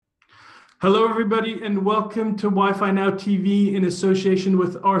Hello, everybody, and welcome to Wi-Fi Now TV in association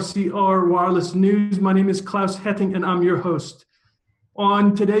with RCR Wireless News. My name is Klaus Hetting, and I'm your host.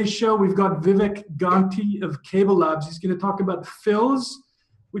 On today's show, we've got Vivek Ganti of CableLabs. He's going to talk about FILS,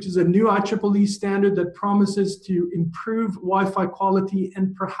 which is a new IEEE standard that promises to improve Wi-Fi quality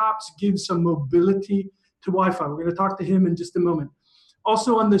and perhaps give some mobility to Wi-Fi. We're going to talk to him in just a moment.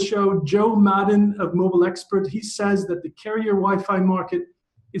 Also on the show, Joe Madden of Mobile Expert. He says that the carrier Wi-Fi market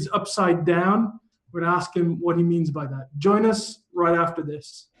is upside down. We're going to ask him what he means by that. Join us right after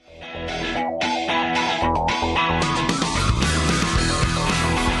this.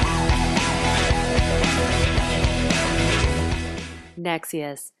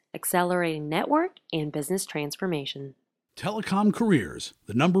 Nexius, accelerating network and business transformation. Telecom Careers,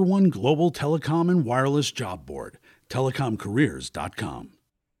 the #1 global telecom and wireless job board. telecomcareers.com.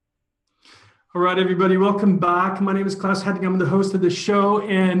 All right, everybody, welcome back. My name is Klaus Hetting. I'm the host of the show.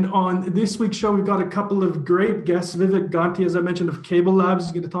 And on this week's show, we've got a couple of great guests. Vivek Ganti, as I mentioned, of CableLabs,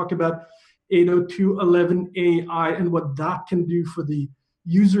 is going to talk about 802.11ai and what that can do for the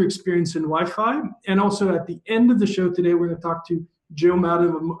user experience in Wi-Fi. And also at the end of the show today, we're going to talk to Joe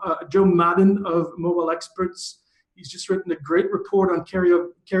Madden of Mobile Experts. He's just written a great report on carrier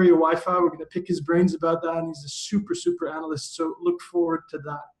Wi-Fi. We're going to pick his brains about that. And he's a super analyst. So look forward to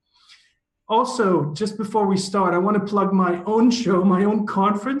that. Also, just before we start, I want to plug my own show, my own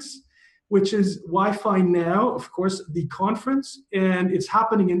conference, which is Wi-Fi Now, of course, the conference. And it's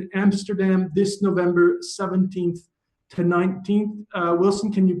happening in Amsterdam this November 17th to 19th. Wilson,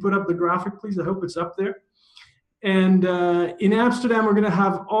 can you put up the graphic, please? I hope it's up there. And in Amsterdam, we're going to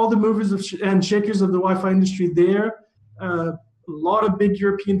have all the movers and shakers of the Wi-Fi industry there. A lot of big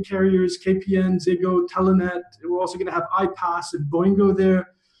European carriers, KPN, Ziggo, Telenet. We're also going to have iPass and Boingo there.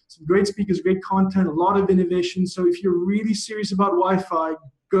 Some great speakers, great content, a lot of innovation. So if you're really serious about Wi-Fi,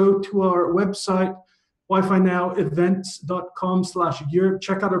 go to our website, wifinowevents.com/Europe.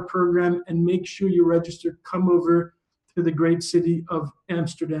 Check out our program and make sure you register. Come over to the great city of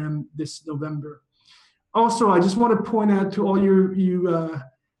Amsterdam this November. Also, I just want to point out to all you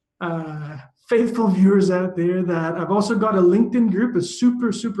faithful viewers out there that I've also got a LinkedIn group, a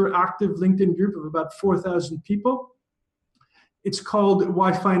super active LinkedIn group of about 4,000 people. It's called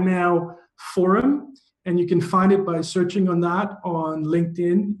Wi-Fi Now Forum, and you can find it by searching on that on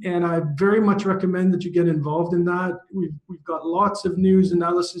LinkedIn. And I very much recommend that you get involved in that. We've got lots of news,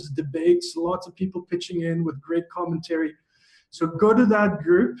 analysis, debates, lots of people pitching in with great commentary. So go to that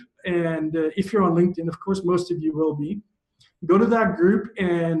group, and if you're on LinkedIn, of course, most of you will be. Go to that group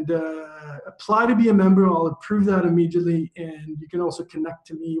and apply to be a member. I'll approve that immediately, and you can also connect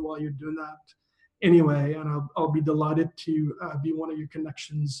to me while you're doing that. Anyway, and I'll be delighted to be one of your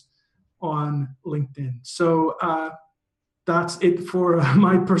connections on LinkedIn. So that's it for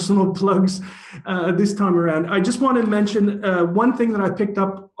my personal plugs this time around. I just want to mention one thing that I picked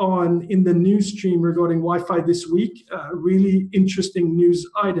up on in the news stream regarding Wi-Fi this week, a really interesting news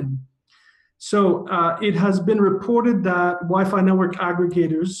item. So it has been reported that Wi-Fi network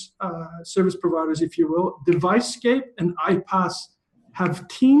aggregators, service providers, if you will, DeviceScape and iPass have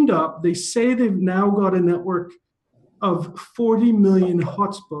teamed up. They say they've now got a network of 40 million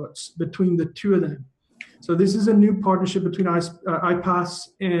hotspots between the two of them. So this is a new partnership between iPass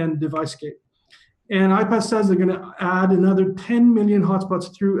and DeviceScape. And iPass says they're going to add another 10 million hotspots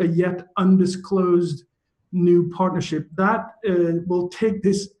through a yet undisclosed new partnership. That will take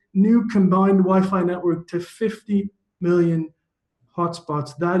this new combined Wi-Fi network to 50 million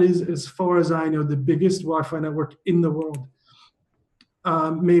hotspots. That is, as far as I know, the biggest Wi-Fi network in the world.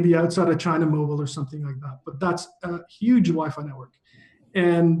 Maybe outside of China Mobile or something like that. But that's a huge Wi-Fi network.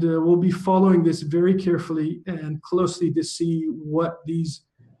 And we'll be following this very carefully and closely to see what these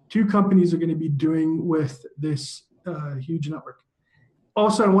two companies are going to be doing with this huge network.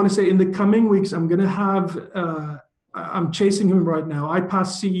 Also, I want to say in the coming weeks, I'm going to have, I'm chasing him right now,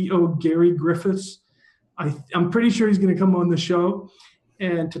 iPass CEO Gary Griffiths. I'm pretty sure he's going to come on the show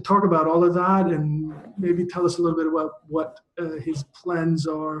and to talk about all of that and maybe tell us a little bit about what his plans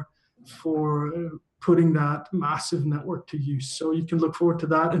are for putting that massive network to use. So you can look forward to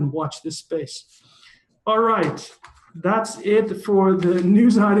that and watch this space. All right, that's it for the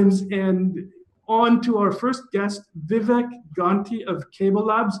news items. And on to our first guest, Vivek Ganti of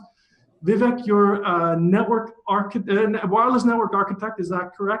CableLabs. Vivek, you're a wireless network architect, is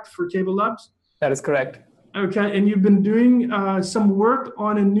that correct, for CableLabs? That is correct. Okay, and you've been doing some work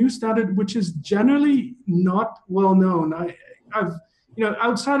on a new standard which is generally not well known. I've,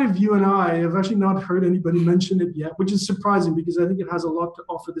 outside of you and I've actually not heard anybody mention it yet, which is surprising because I think it has a lot to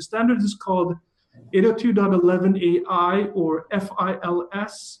offer. The standard is called 802.11ai or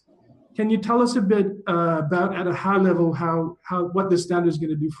FILS, Can you tell us a bit about, at a high level, how what the standard is going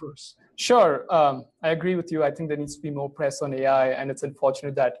to do for us? Sure. I agree with you. I think there needs to be more press on AI, and it's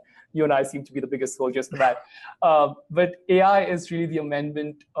unfortunate that you and I seem to be the biggest soldiers for that. But AI is really the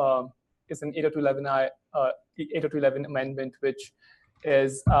amendment, is an 802.11 amendment, which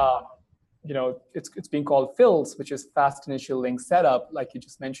is, it's being called FILS, which is Fast Initial Link Setup, like you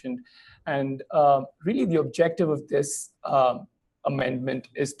just mentioned. And really the objective of this amendment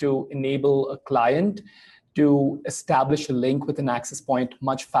is to enable a client to establish a link with an access point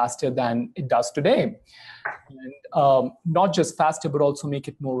much faster than it does today. And not just faster, but also make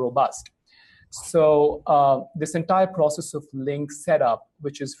it more robust. So this entire process of link setup,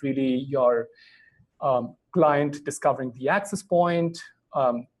 which is really your client discovering the access point,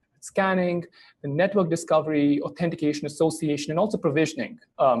 scanning, the network discovery, authentication, association, and also provisioning,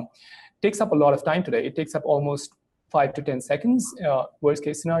 takes up a lot of time today. It takes up almost 5 to 10 seconds, worst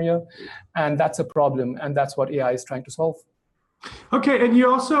case scenario. And that's a problem. And that's what AI is trying to solve. Okay. And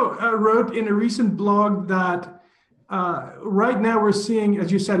you also wrote in a recent blog that right now we're seeing,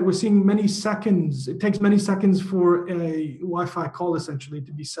 as you said, we're seeing many seconds. It takes many seconds for a Wi-Fi call essentially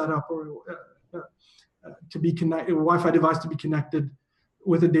to be set up or to be connected, a Wi-Fi device to be connected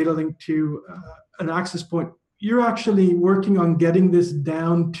with a data link to an access point. You're actually working on getting this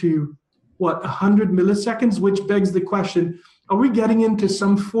down to 100 milliseconds, which begs the question, are we getting into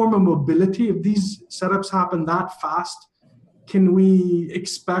some form of mobility? If these setups happen that fast, can we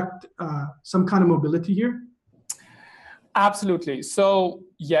expect some kind of mobility here? Absolutely. So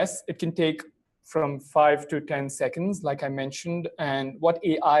yes, it can take from 5 to 10 seconds, like I mentioned. And what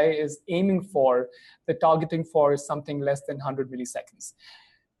AI is aiming for, the targeting for, is something less than 100 milliseconds.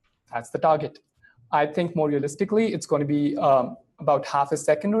 That's the target. I think more realistically, it's going to be about half a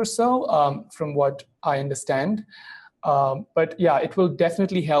second or so, from what I understand. But yeah, it will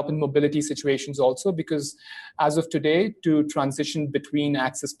definitely help in mobility situations also, because as of today, to transition between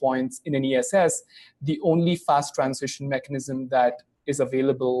access points in an ESS, the only fast transition mechanism that is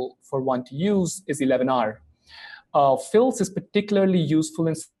available for one to use is 11R. FILS is particularly useful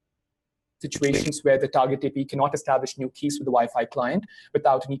in situations where the target AP cannot establish new keys with the Wi-Fi client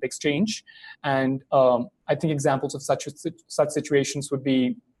without an EP exchange. And I think examples of such situations would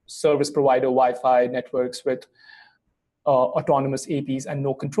be service provider Wi-Fi networks with autonomous APs and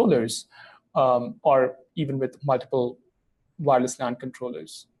no controllers, or even with multiple wireless LAN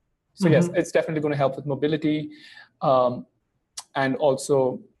controllers. So yes, it's definitely going to help with mobility and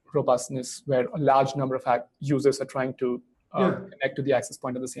also robustness, where a large number of users are trying to connect to the access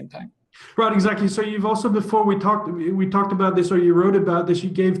point at the same time. Right, exactly. So you've also, before we talked about this, or you wrote about this, you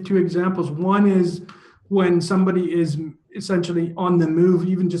gave two examples. One is when somebody is essentially on the move,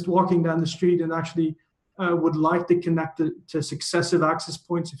 even just walking down the street, and actually would like to connect to successive access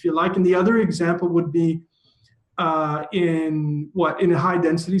points, if you like. And the other example would be in a high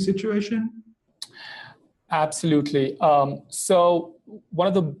density situation? Absolutely. So one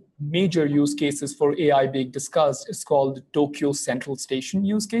of the major use cases for AI being discussed is called the Tokyo Central Station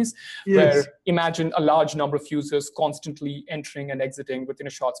use case, where imagine a large number of users constantly entering and exiting within a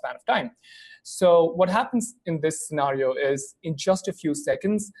short span of time. So what happens in this scenario is, in just a few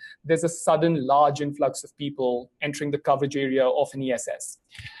seconds, there's a sudden large influx of people entering the coverage area of an ESS.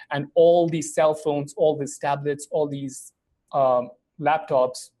 And all these cell phones, all these tablets, all these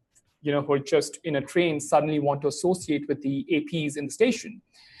laptops, who are just in a train, suddenly want to associate with the APs in the station.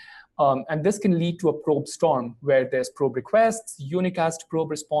 And this can lead to a probe storm, where there's probe requests, unicast probe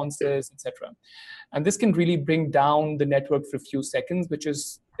responses, etc. And this can really bring down the network for a few seconds, which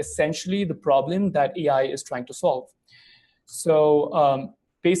is essentially the problem that AI is trying to solve. So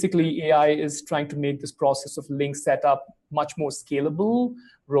basically, AI is trying to make this process of link setup much more scalable,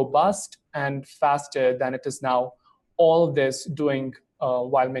 robust, and faster than it is now. All of this doing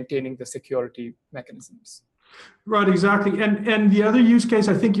while maintaining the security mechanisms. Right, exactly. And the other use case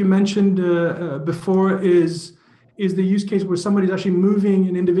I think you mentioned before is the use case where somebody's actually moving,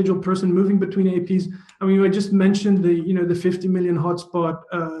 an individual person moving between APs. I mean, I just mentioned the 50 million hotspot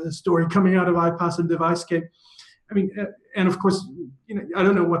story coming out of iPass and DeviceScape. I mean, and of course, I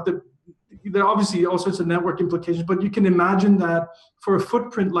don't know there are obviously all sorts of network implications, but you can imagine that for a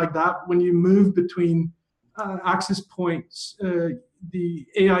footprint like that, when you move between access points, the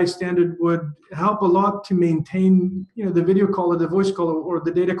AI standard would help a lot to maintain, the video call or the voice call or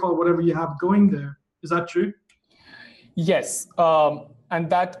the data call, whatever you have going there. Is that true? Yes. And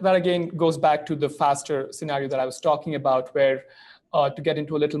that again goes back to the faster scenario that I was talking about, where to get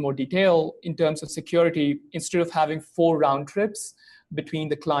into a little more detail in terms of security, instead of having 4 round trips between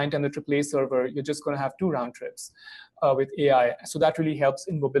the client and the AAA server, you're just going to have 2 round trips. with AI. So that really helps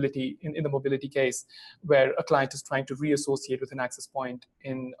in mobility, in the mobility case, where a client is trying to reassociate with an access point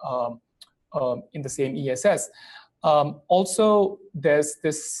in the same ESS. Also, there's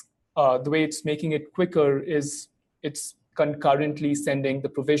this, the way it's making it quicker is it's concurrently sending the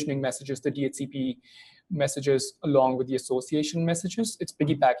provisioning messages, the DHCP messages, along with the association messages. It's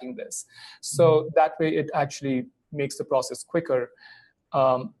piggybacking this. So that way it actually makes the process quicker.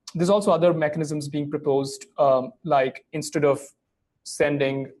 There's also other mechanisms being proposed, like instead of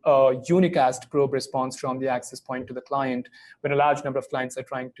sending a unicast probe response from the access point to the client, when a large number of clients are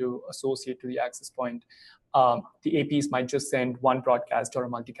trying to associate to the access point, the APs might just send one broadcast or a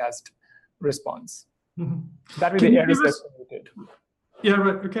multicast response. That way the error is estimated. Yeah,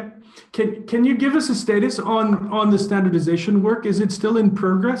 right. Okay. Can you give us a status on the standardization work? Is it still in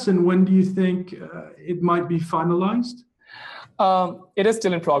progress, and when do you think it might be finalized? It is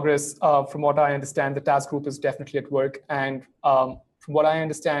still in progress. From what I understand, the task group is definitely at work, and from what I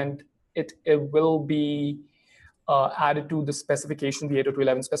understand, it will be added to the specification, the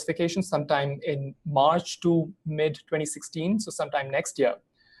 802.11 specification, sometime in March to mid 2016, so sometime next year.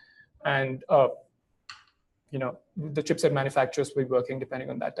 And the chipset manufacturers will be working depending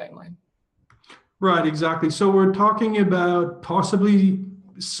on that timeline. Right, exactly. So we're talking about possibly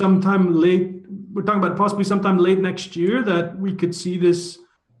sometime late next year that we could see this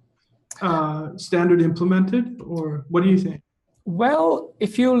standard implemented, or what do you think? Well,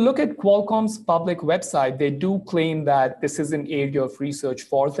 if you look at Qualcomm's public website, they do claim that this is an area of research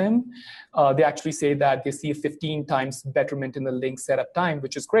for them. They actually say that they see a 15 times betterment in the link setup time,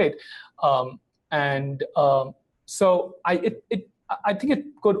 which is great. So I think it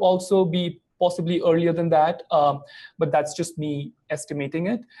could also be possibly earlier than that, but that's just me estimating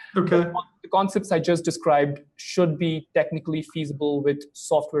it. Okay. The concepts I just described should be technically feasible with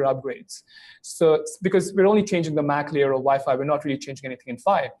software upgrades. So because we're only changing the MAC layer of Wi-Fi, we're not really changing anything in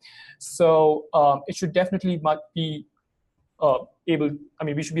PHY. So it should definitely be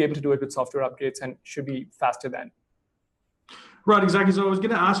we should be able to do it with software upgrades and should be faster than. Right, exactly. So I was going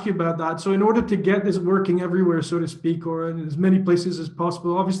to ask you about that. So in order to get this working everywhere, so to speak, or in as many places as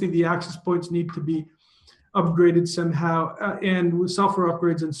possible, obviously the access points need to be upgraded somehow, and with software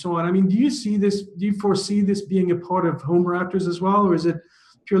upgrades and so on. I mean, do you foresee this being a part of home routers as well, or is it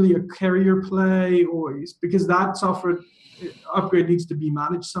purely a carrier play, or because that software upgrade needs to be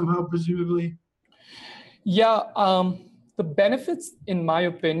managed somehow, presumably? Yeah, the benefits, in my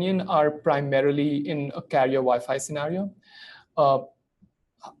opinion, are primarily in a carrier Wi-Fi scenario.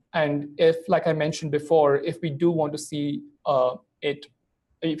 And if, like I mentioned before, if we do want to see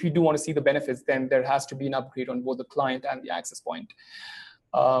if you do want to see the benefits, then there has to be an upgrade on both the client and the access point.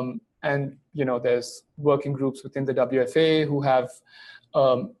 And there's working groups within the WFA who have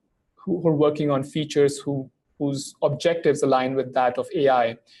who are working on features whose objectives align with that of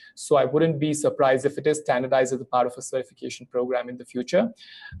AI. So I wouldn't be surprised if it is standardized as a part of a certification program in the future,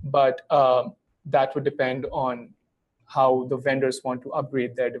 but that would depend on how the vendors want to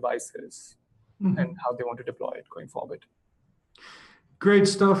upgrade their devices and how they want to deploy it going forward. Great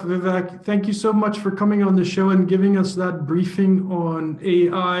stuff, Vivek. Thank you so much for coming on the show and giving us that briefing on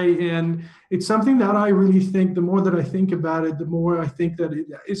AI. And it's something that I really think, the more that I think about it, the more I think that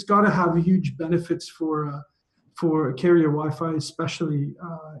it's got to have huge benefits for carrier Wi-Fi especially.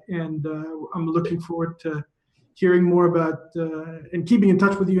 And I'm looking forward to hearing more about and keeping in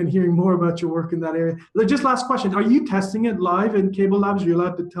touch with you and hearing more about your work in that area. Just last question. Are you testing it live in Cable Labs? Are you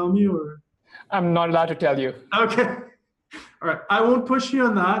allowed to tell me, or? I'm not allowed to tell you. Okay. All right. I won't push you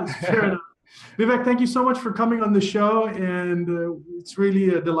on that. Fair enough. Vivek, thank you so much for coming on the show, and it's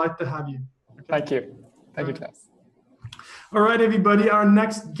really a delight to have you. Okay. Thank you. Thank you, Klaus. All right, everybody. Our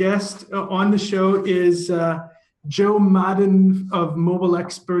next guest on the show is Joe Madden of Mobile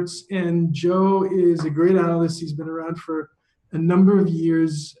Experts, and Joe is a great analyst. He's been around for a number of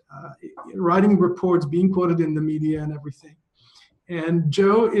years, writing reports, being quoted in the media and everything. And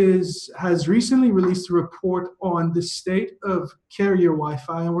Joe has recently released a report on the state of carrier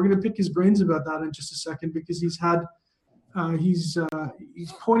Wi-Fi, and we're going to pick his brains about that in just a second, because he's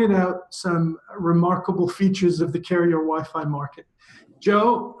pointed out some remarkable features of the carrier Wi-Fi market.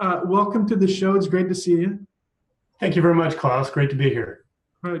 Joe, welcome to the show. It's great to see you. Thank you very much, Klaus. Great to be here.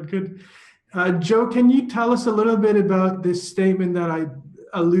 All right, good. Joe, can you tell us a little bit about this statement that I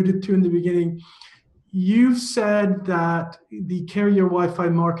alluded to in the beginning? You've said that the carrier Wi-Fi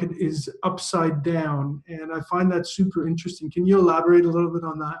market is upside down, and I find that super interesting. Can you elaborate a little bit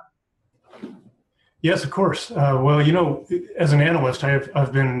on that? Yes, of course. Well, as an analyst,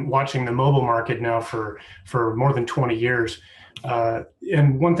 I've been watching the mobile market now for more than 20 years.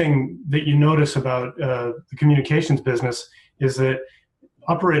 And one thing that you notice about the communications business is that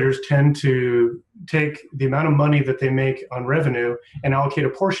operators tend to take the amount of money that they make on revenue and allocate a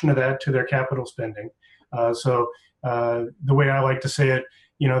portion of that to their capital spending. So the way I like to say it,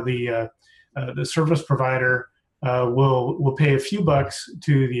 the service provider will pay a few bucks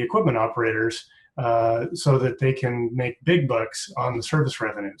to the equipment operators so that they can make big bucks on the service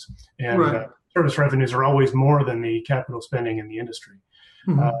revenues. And Right. Service revenues are always more than the capital spending in the industry.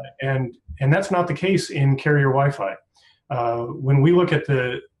 And that's not the case in carrier Wi-Fi. When we look at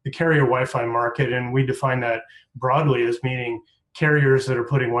the carrier Wi-Fi market, and we define that broadly as meaning carriers that are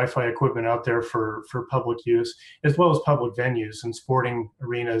putting Wi-Fi equipment out there for public use, as well as public venues and sporting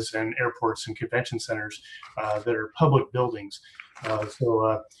arenas and airports and convention centers that are public buildings.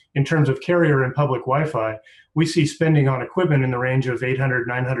 So in terms of carrier and public Wi-Fi, we see spending on equipment in the range of $800,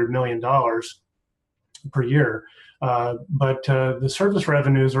 $900 million per year. But the service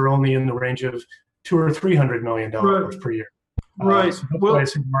revenues are only in the range of $200 or $300 million per year. Right. So that's why I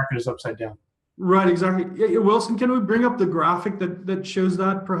think the market is upside down. Right, exactly. Yeah, Wilson, can we bring up the graphic that shows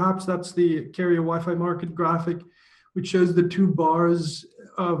that? Perhaps that's the carrier Wi-Fi market graphic, which shows the two bars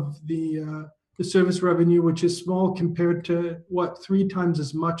of the service revenue, which is small compared to 3 times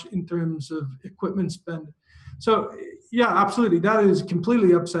as much in terms of equipment spend. So yeah, absolutely, that is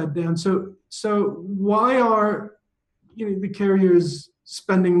completely upside down. So why are the carriers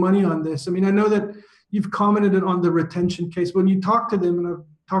spending money on this? I mean, I know that you've commented on the retention case. When you talk to them, and I've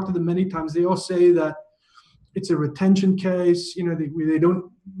talked to them many times, they all say that it's a retention case. They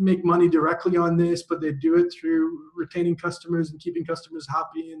don't make money directly on this, but they do it through retaining customers and keeping customers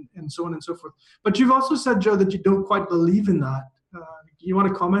happy and so on and so forth. But you've also said, Joe, that you don't quite believe in that. You want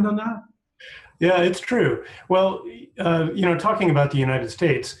to comment on that? Yeah, it's true. Well, talking about the United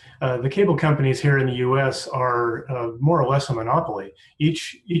States, the cable companies here in the U.S. are more or less a monopoly.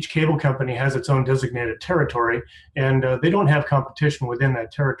 Each cable company has its own designated territory, and they don't have competition within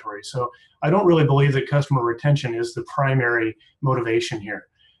that territory. So I don't really believe that customer retention is the primary motivation here.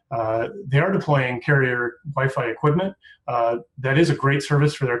 They are deploying carrier Wi-Fi equipment. That is a great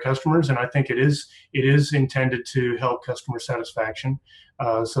service for their customers, and I think it is intended to help customer satisfaction.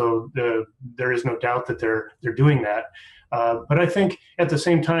 So there is no doubt that they're doing that. But I think at the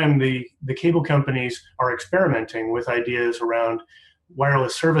same time, the cable companies are experimenting with ideas around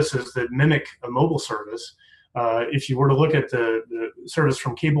wireless services that mimic a mobile service. If you were to look at the service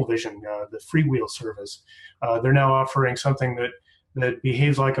from Cablevision, the Freewheel service, they're now offering something that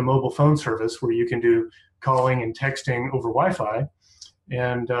behaves like a mobile phone service where you can do calling and texting over Wi-Fi,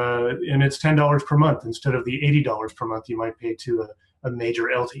 and it's $10 per month instead of the $80 per month you might pay to a major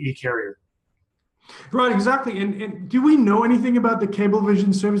LTE carrier. Right, exactly. And do we know anything about the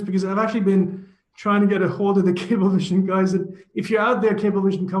Cablevision service? Because I've actually been trying to get a hold of the Cablevision guys. And if you're out there,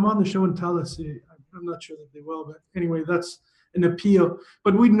 Cablevision, come on the show and tell us. I'm not sure that they will, but anyway, that's an appeal.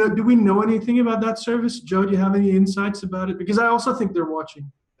 But do we know anything about that service? Joe, do you have any insights about it? Because I also think they're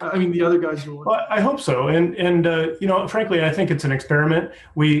watching. I mean, the other guys are watching. Well, I hope so. And frankly, I think it's an experiment.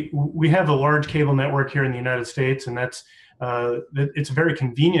 We have a large cable network here in the United States, and it's a very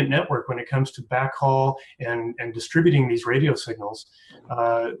convenient network when it comes to backhaul and distributing these radio signals.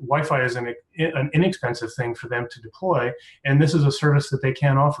 Wi-Fi is an inexpensive thing for them to deploy, and this is a service that they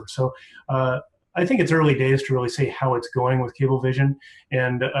can offer. So I think it's early days to really say how it's going with Cablevision,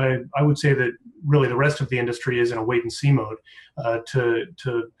 and I would say that really the rest of the industry is in a wait-and-see mode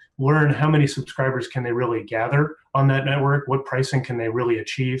to learn how many subscribers can they really gather on that network, what pricing can they really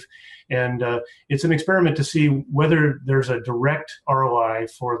achieve, and it's an experiment to see whether there's a direct ROI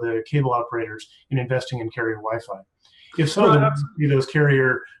for the cable operators in investing in carrier Wi-Fi. If so, then we see those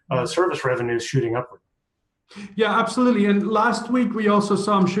carrier service revenues shooting upward. Yeah, absolutely. And last week we also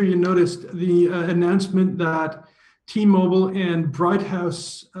saw, I'm sure you noticed, the announcement that T-Mobile and Bright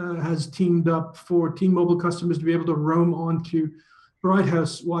House has teamed up for T-Mobile customers to be able to roam onto Bright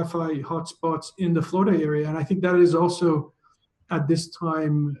House Wi-Fi hotspots in the Florida area. And I think that is also at this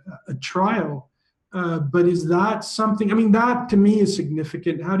time a trial. But is that something, I mean, that to me is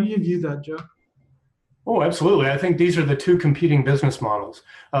significant. How do you view that, Joe? Oh, absolutely. I think these are the two competing business models.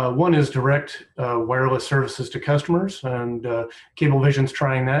 One is direct wireless services to customers, and Cablevision's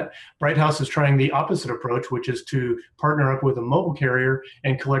trying that. Bright House is trying the opposite approach, which is to partner up with a mobile carrier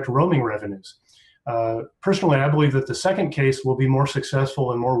and collect roaming revenues. Personally, I believe that the second case will be more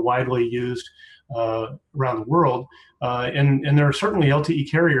successful and more widely used around the world. And there are certainly LTE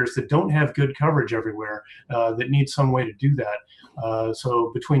carriers that don't have good coverage everywhere that need some way to do that.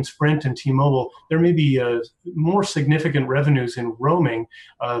 So between Sprint and T-Mobile, there may be more significant revenues in roaming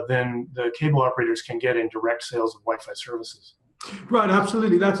than the cable operators can get in direct sales of Wi-Fi services. Right,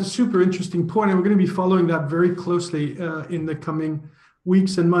 absolutely. That's a super interesting point, and we're going to be following that very closely in the coming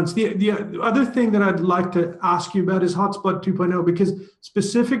weeks and months. The other thing that I'd like to ask you about is Hotspot 2.0, because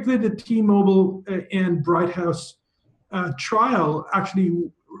specifically the T-Mobile and Bright House trial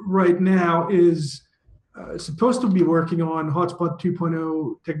actually right now is supposed to be working on Hotspot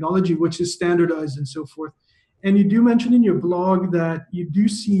 2.0 technology, which is standardized and so forth. And you do mention in your blog that you do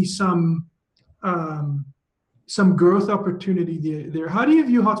see some growth opportunity there. How do you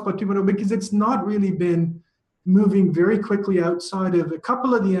view Hotspot 2.0? Because it's not really been moving very quickly outside of a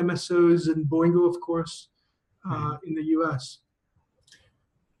couple of the MSOs and Boingo, of course, in the US.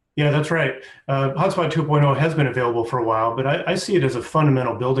 Yeah, that's right. Hotspot 2.0 has been available for a while, but I see it as a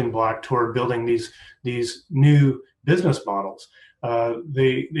fundamental building block toward building these new business models.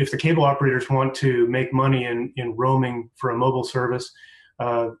 If the cable operators want to make money in roaming for a mobile service,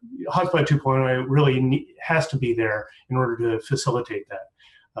 Hotspot 2.0 really has to be there in order to facilitate that.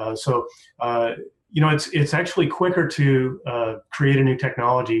 It's actually quicker to create a new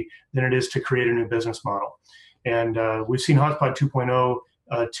technology than it is to create a new business model. And we've seen Hotspot 2.0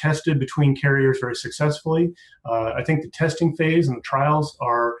 tested between carriers very successfully. I think the testing phase and the trials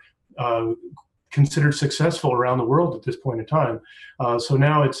are considered successful around the world at this point in time. So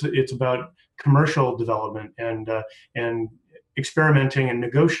now it's about commercial development and experimenting and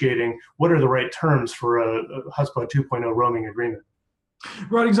negotiating what are the right terms for a Hotspot 2.0 roaming agreement.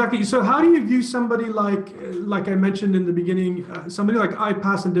 Right, exactly. So how do you view somebody like I mentioned in the beginning, somebody like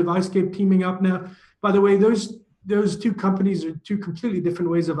iPass and Devicescape teaming up now? By the way, those two companies are two completely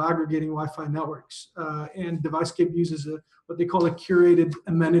different ways of aggregating Wi-Fi networks. And Devicescape uses what they call a curated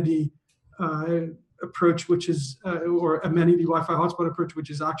amenity approach, which is, or amenity Wi-Fi hotspot approach, which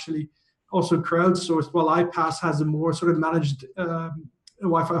is actually also crowdsourced, while iPass has a more sort of managed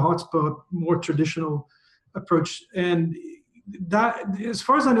Wi-Fi hotspot, more traditional approach. And that, as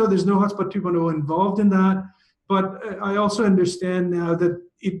far as I know, there's no Hotspot 2.0 involved in that. But I also understand now that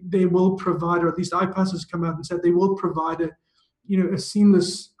they will provide, or at least iPass has come out and said they will provide a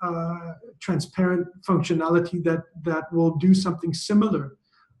seamless, transparent functionality that will do something similar.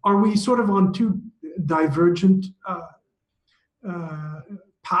 Are we sort of on two divergent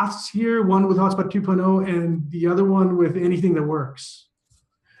paths here? One with Hotspot 2.0 and the other one with anything that works.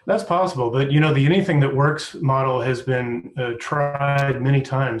 That's possible, but the anything that works model has been tried many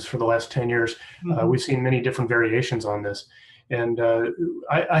times for the last 10 years. Mm-hmm. We've seen many different variations on this, and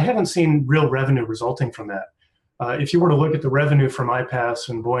I haven't seen real revenue resulting from that. If you were to look at the revenue from iPass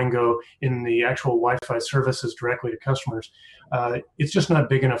and Boingo in the actual Wi-Fi services directly to customers, it's just not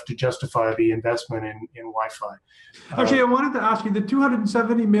big enough to justify the investment in Wi-Fi. Actually, I wanted to ask you, the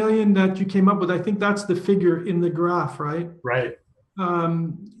 270 million that you came up with, I think that's the figure in the graph, right? Right.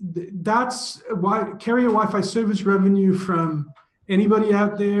 That's why carrier Wi-Fi service revenue from anybody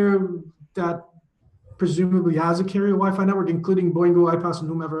out there that presumably has a carrier Wi-Fi network, including Boingo, iPass, and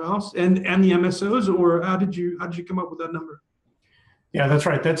whomever else, and the MSOs, or how did you come up with that number? Yeah, that's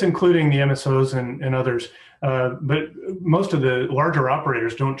right. That's including the MSOs and others. But most of the larger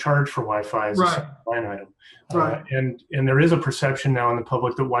operators don't charge for Wi-Fi as a line item. Right. And there is a perception now in the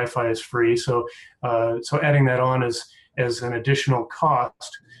public that Wi-Fi is free. So adding that on as an additional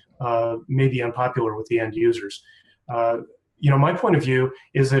cost may be unpopular with the end users. My point of view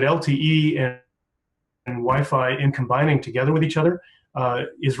is that LTE and Wi-Fi, in combining together with each other,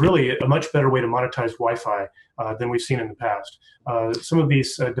 is really a much better way to monetize Wi-Fi than we've seen in the past. Some of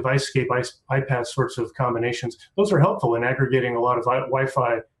these Devicescape, iPass sorts of combinations, those are helpful in aggregating a lot of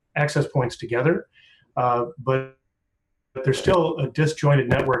Wi-Fi access points together, but there's still a disjointed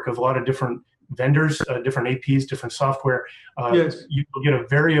network of a lot of different vendors, different APs, different software. Yes. You will get a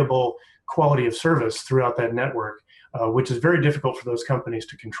variable quality of service throughout that network, which is very difficult for those companies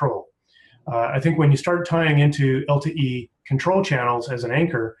to control. I think when you start tying into LTE control channels as an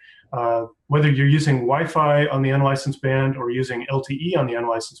anchor, whether you're using Wi-Fi on the unlicensed band or using LTE on the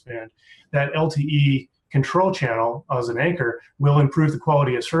unlicensed band, that LTE control channel as an anchor will improve the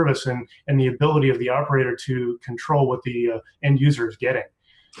quality of service and the ability of the operator to control what the end user is getting.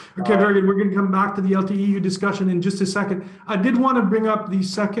 Okay, very good. We're going to come back to the LTE discussion in just a second. I did want to bring up the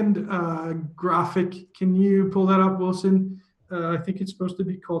second graphic. Can you pull that up, Wilson? I think it's supposed to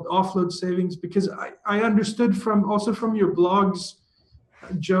be called offload savings, because I understood from your blogs,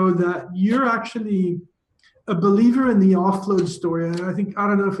 Joe, that you're actually a believer in the offload story. And I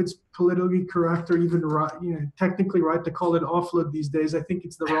don't know if it's politically correct or even right, technically right to call it offload these days. I think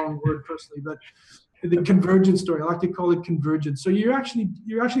it's the wrong word personally, but the convergence story, I like to call it convergence. So you're actually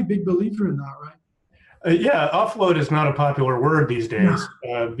a big believer in that, right? Yeah, offload is not a popular word these days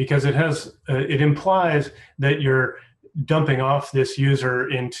because it implies that you're dumping off this user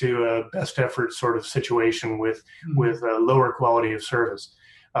into a best effort sort of situation with a lower quality of service.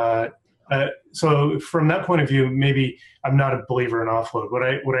 So from that point of view, maybe I'm not a believer in offload.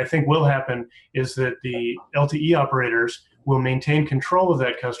 What I think will happen is that the LTE operators will maintain control of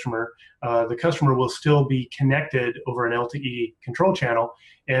that customer. The customer will still be connected over an LTE control channel,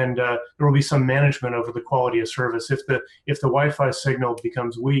 and there will be some management over the quality of service. If the Wi-Fi signal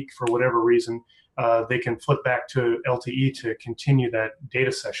becomes weak for whatever reason, they can flip back to LTE to continue that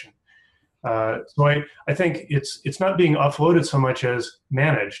data session. So I think it's not being offloaded so much as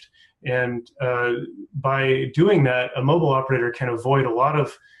managed. And by doing that, a mobile operator can avoid a lot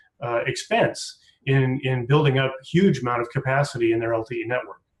of expense in building up a huge amount of capacity in their LTE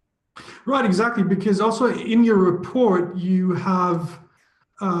network. Right, exactly. Because also in your report, you have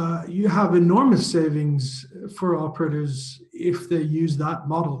enormous savings for operators if they use that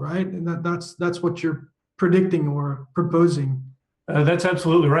model, right? And that's what you're predicting or proposing. That's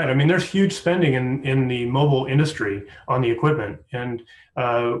absolutely right. I mean, there's huge spending in the mobile industry on the equipment. And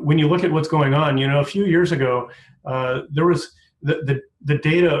when you look at what's going on, a few years ago, there was the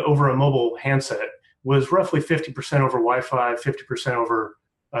data over a mobile handset was roughly 50% over Wi-Fi, 50% over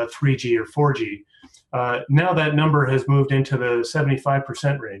 3G or 4G. Now that number has moved into the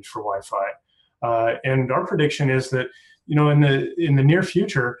 75% range for Wi-Fi. And our prediction is that, in the near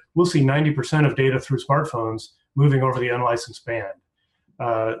future, we'll see 90% of data through smartphones moving over the unlicensed band.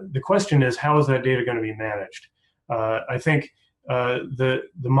 The question is, how is that data going to be managed? I think the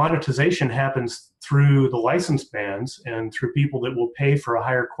monetization happens through the licensed bands and through people that will pay for a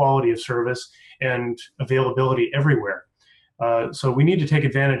higher quality of service and availability everywhere. So we need to take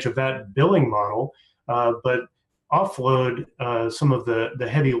advantage of that billing model, but offload some of the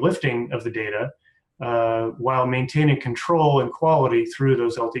heavy lifting of the data while maintaining control and quality through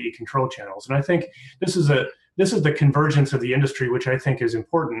those LTE control channels. And I think this is the convergence of the industry, which I think is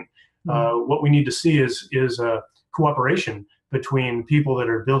important. What we need to see is cooperation between people that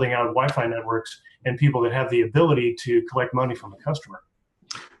are building out Wi-Fi networks and people that have the ability to collect money from the customer.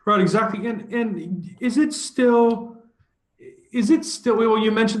 Right, exactly. And is it still, well,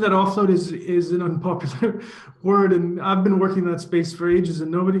 you mentioned that offload is an unpopular word, and I've been working in that space for ages,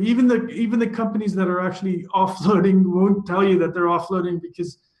 and nobody, even the companies that are actually offloading won't tell you that they're offloading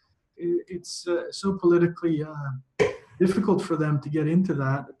because it's so politically difficult for them to get into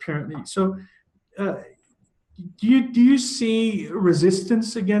that, apparently. So do you see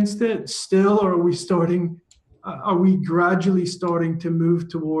resistance against it still, or are we gradually starting to move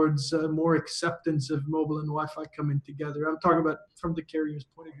towards more acceptance of mobile and Wi-Fi coming together? I'm talking about from the carrier's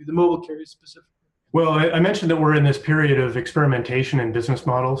point of view, the mobile carriers specifically. Well, I mentioned that we're in this period of experimentation and business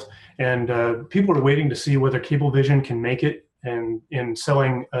models, and people are waiting to see whether Cablevision can make it and in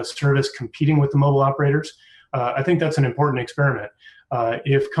selling a service competing with the mobile operators. I think that's an important experiment.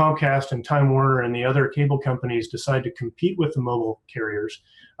 If Comcast and Time Warner and the other cable companies decide to compete with the mobile carriers,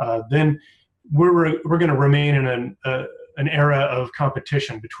 then we're going to remain in an era of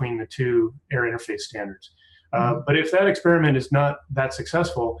competition between the two air interface standards. But if that experiment is not that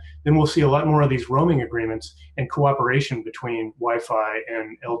successful, then we'll see a lot more of these roaming agreements and cooperation between Wi-Fi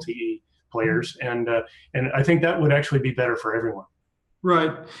and LTE players, and I think that would actually be better for everyone.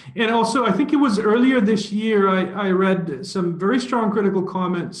 Right. And also, I think it was earlier this year, I read some very strong critical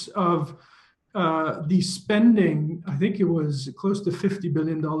comments of the spending. I think it was close to $50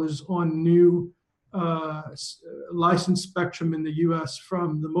 billion on new licensed spectrum in the US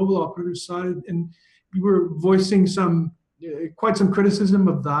from the mobile operator side. And you were voicing quite some criticism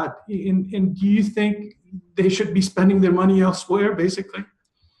of that. And do you think they should be spending their money elsewhere, basically?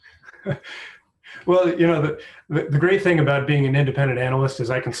 Well, the great thing about being an independent analyst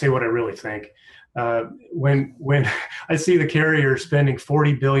is I can say what I really think. When I see the carrier spending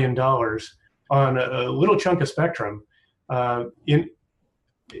 $40 billion on a little chunk of spectrum,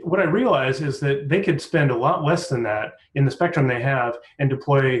 what I realize is that they could spend a lot less than that in the spectrum they have and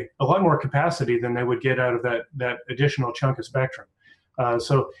deploy a lot more capacity than they would get out of that additional chunk of spectrum.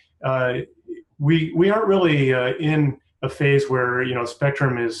 So we aren't really in a phase where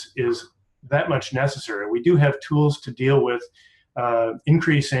spectrum is that much necessary. We do have tools to deal with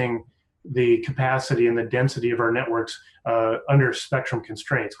increasing the capacity and the density of our networks under spectrum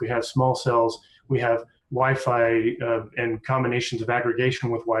constraints. We have small cells, we have Wi-Fi and combinations of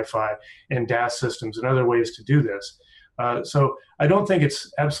aggregation with Wi-Fi and DAS systems and other ways to do this. So I don't think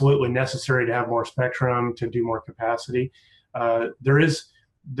it's absolutely necessary to have more spectrum to do more capacity. There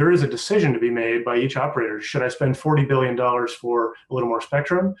is a decision to be made by each operator. Should I spend $40 billion for a little more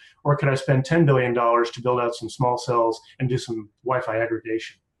spectrum, or could I spend $10 billion to build out some small cells and do some Wi-Fi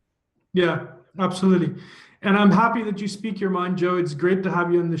aggregation? Yeah, Absolutely. And I'm happy that you speak your mind, Joe. It's great to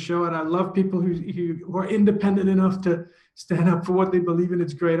have you on the show. And I love people who are independent enough to stand up for what they believe in.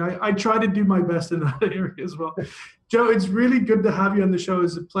 It's great. I try to do my best in that area as well. Joe, it's really good to have you on the show.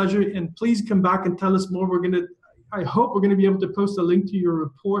 It's a pleasure. And please come back and tell us more. I hope we're going to be able to post a link to your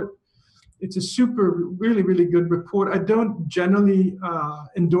report. It's a really, really good report. I don't generally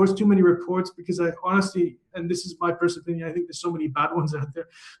endorse too many reports because I honestly, and this is my personal opinion, I think there's so many bad ones out there,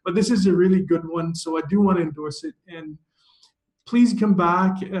 but this is a really good one. So I do want to endorse it. And please come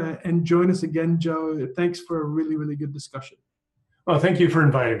back and join us again, Joe. Thanks for a really, really good discussion. Well, thank you for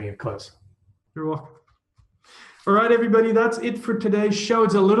inviting me, Klaus. You're welcome. All right, everybody, that's it for today's show.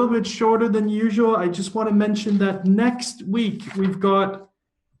 It's a little bit shorter than usual. I just want to mention that next week we've got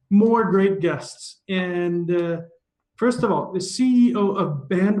more great guests. And first of all, the CEO of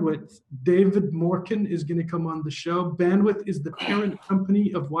Bandwidth, David Morken, is going to come on the show. Bandwidth is the parent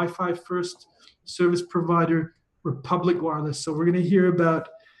company of Wi-Fi first service provider Republic Wireless. So we're going to hear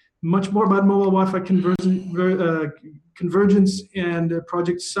much more about mobile Wi-Fi convergence, and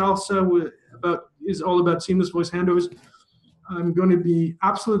Project Salsa is all about seamless voice handovers. I'm going to be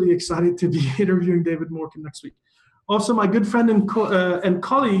absolutely excited to be interviewing David Morken next week. Also, my good friend and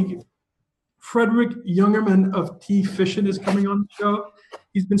colleague, Frederick Jungerman of T-Fission is coming on the show.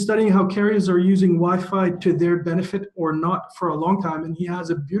 He's been studying how carriers are using Wi-Fi to their benefit or not for a long time, and he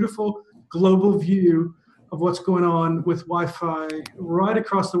has a beautiful global view of what's going on with Wi-Fi right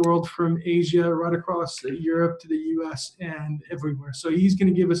across the world, from Asia, right across Europe to the US and everywhere. So he's going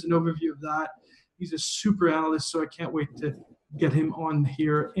to give us an overview of that. He's a super analyst, so I can't wait to get him on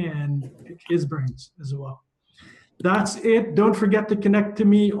here and pick his brains as well. That's it. Don't forget to connect to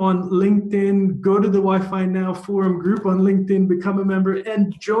me on LinkedIn. Go to the Wi-Fi Now forum group on LinkedIn, become a member,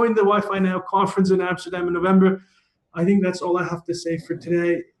 and join the Wi-Fi Now conference in Amsterdam in November. I think that's all I have to say for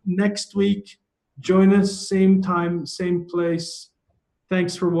today. Next week, join us, same time, same place.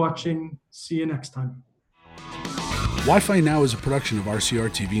 Thanks for watching. See you next time. Wi-Fi Now is a production of RCR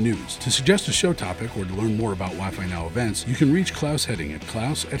TV News. To suggest a show topic or to learn more about Wi-Fi Now events, you can reach Klaus Hedding at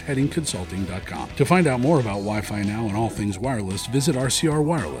klaus@heddingconsulting.com. To find out more about Wi-Fi Now and all things wireless, visit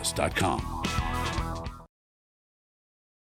rcrwireless.com.